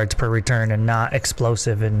 3 yards per return and not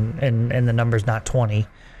explosive and the number's not 20.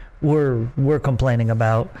 We're complaining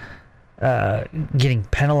about getting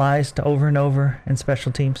penalized over and over in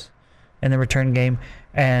special teams in the return game.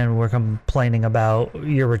 And we're complaining about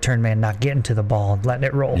your return man not getting to the ball and letting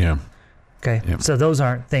it roll. Yeah. Okay, Yep. so those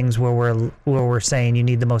aren't things where we're saying you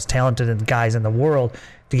need the most talented guys in the world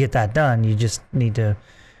to get that done. You just need to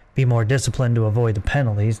be more disciplined to avoid the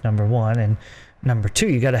penalties, number one. And number two,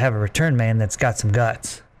 you got to have a return man that's got some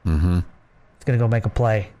guts. Mm-hmm. It's going to go make a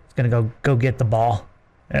play. It's going to go get the ball.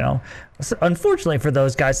 So unfortunately for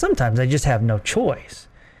those guys, sometimes they just have no choice.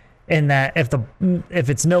 In that if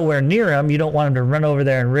it's nowhere near them, you don't want them to run over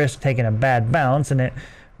there and risk taking a bad bounce and it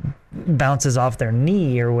bounces off their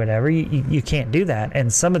knee or whatever. You can't do that.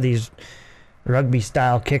 And some of these rugby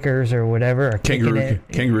style kickers or whatever are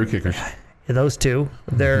kangaroo kickers. Those two,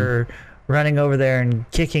 they're running over there and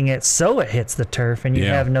kicking it so it hits the turf, and you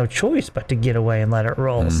have no choice but to get away and let it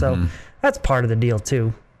roll. So that's part of the deal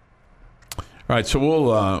too. All right,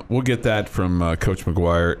 so we'll get that from Coach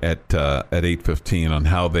McGuire at 8:15 on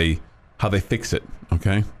how they fix it.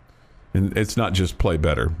 Okay, and it's not just play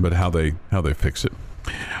better, but how they fix it.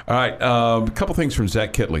 All right, a couple things from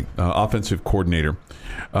Zach Kitley, offensive coordinator.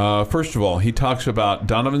 First of all, he talks about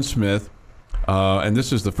Donovan Smith, and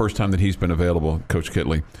this is the first time that he's been available, Coach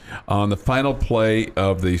Kitley, on the final play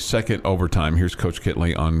of the second overtime. Here's Coach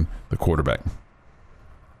Kitley on the quarterback.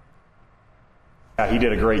 He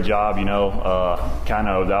did a great job, kind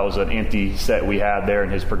of that was an empty set we had there,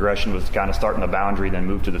 and his progression was kind of starting the boundary, then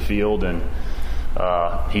move to the field, and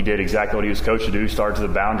he did exactly what he was coached to do, start to the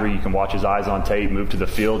boundary. You can watch his eyes on tape, move to the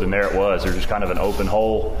field, and there it was. There's just kind of an open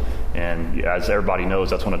hole, and as everybody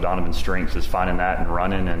knows, that's one of Donovan's strengths is finding that and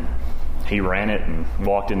running, and he ran it and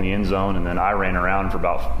walked in the end zone, and then I ran around for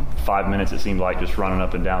about 5 minutes, it seemed like, just running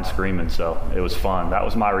up and down screaming, so it was fun. That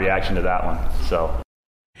was my reaction to that one. So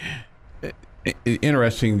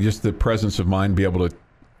interesting, just the presence of mind, be able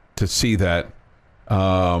to see that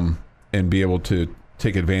and be able to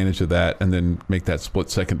take advantage of that and then make that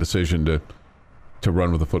split-second decision to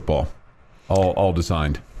run with the football, all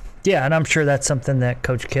designed. Yeah, and I'm sure that's something that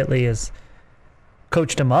Coach Kitley has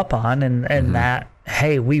coached him up on, and that,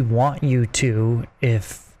 hey, we want you to,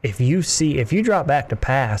 if you drop back to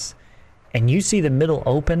pass and you see the middle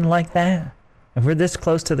open like that, if we're this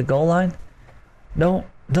close to the goal line, don't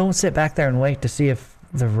sit back there and wait to see if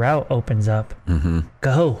the route opens up.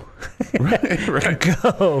 Go. Right.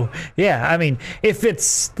 Go. Yeah,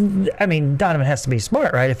 Donovan has to be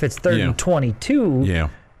smart, right? If it's 3rd and 22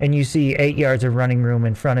 and you see 8 yards of running room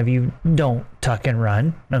in front of you, don't tuck and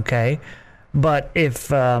run, okay? But if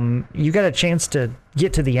you got a chance to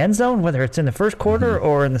get to the end zone, whether it's in the first quarter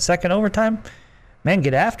or in the second overtime, man,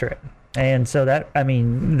 get after it. And so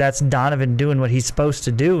that's Donovan doing what he's supposed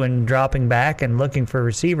to do and dropping back and looking for a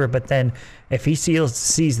receiver. But then if he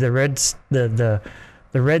sees the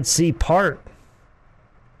Red Sea part,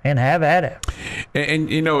 and have at it.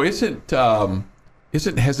 And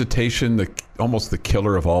isn't hesitation almost the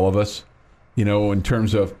killer of all of us? In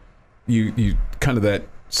terms of you kind of that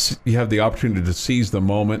you have the opportunity to seize the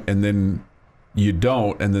moment and then you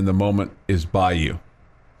don't, and then the moment is by you.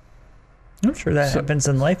 I'm sure that happens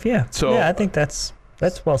in life, yeah. So I think that's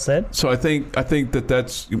well said. So I think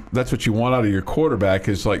that's what you want out of your quarterback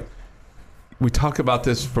is like, we talk about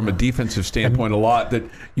this from a defensive standpoint a lot, that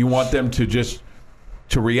you want them to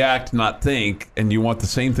react, not think, and you want the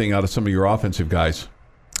same thing out of some of your offensive guys.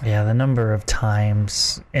 Yeah, the number of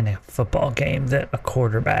times in a football game that a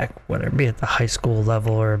quarterback, whether it be at the high school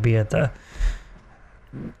level or be at the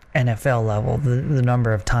NFL level, the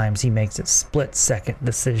number of times he makes a split-second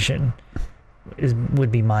decision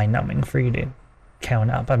would be mind-numbing for you to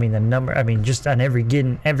count up. The number. Just on every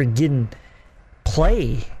given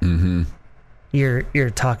play, you're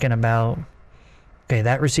talking about, okay,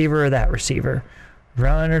 that receiver or that receiver,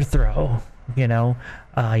 run or throw. You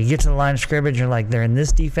get to the line of scrimmage, you're like, they're in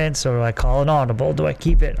this defense, so do I call an audible? Do I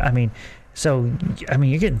keep it?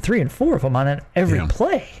 You're getting 3 and 4 of them on every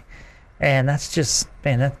play, and that's just,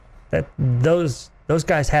 man, that those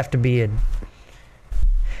guys have to be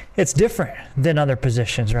it's different than other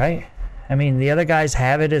positions, right? The other guys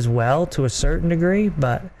have it as well to a certain degree,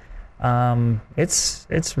 but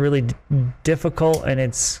it's really difficult, and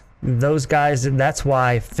it's those guys, and that's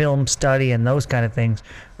why film study and those kind of things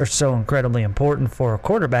are so incredibly important for a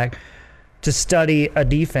quarterback, to study a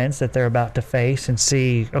defense that they're about to face and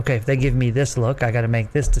see, okay, if they give me this look, I got to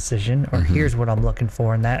make this decision, or here's what I'm looking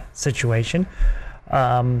for in that situation.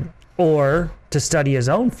 Or to study his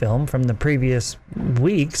own film from the previous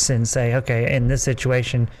weeks and say, okay, in this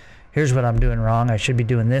situation, here's what I'm doing wrong. I should be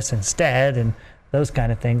doing this instead, and those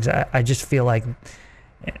kind of things. I just feel like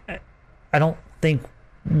I don't think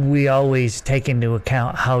we always take into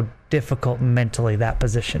account how difficult mentally that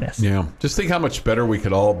position is. Yeah. Just think how much better we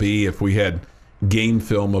could all be if we had game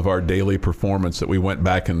film of our daily performance that we went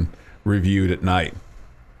back and reviewed at night.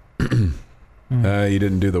 You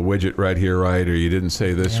didn't do the widget right here right, or you didn't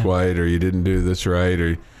say this right, or you didn't do this right,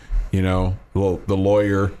 or, the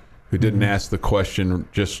lawyer who didn't ask the question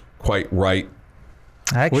just quite right.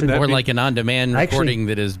 Or like an on-demand recording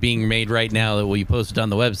that is being made right now that will be posted on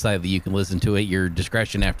the website that you can listen to at your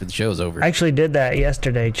discretion after the show's over. I actually did that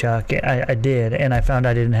yesterday, Chuck. I did, and I found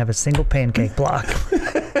I didn't have a single pancake block.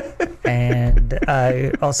 And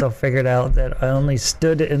I also figured out that I only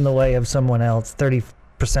stood in the way of someone else 30%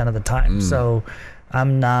 of the time. So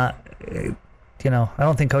I'm not, I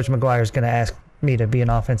don't think Coach McGuire is going to ask me to be an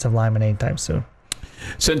offensive lineman anytime soon.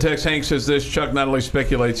 Syntax Hank says this: Chuck not only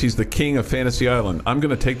speculates he's the king of Fantasy Island. I'm going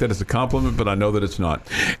to take that as a compliment, but I know that it's not.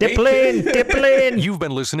 Dip-lin! You've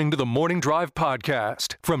been listening to the Morning Drive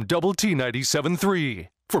podcast from Double T 97.3.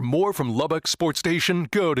 For more from Lubbock Sports Station,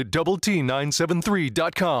 go to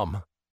doublet973.com.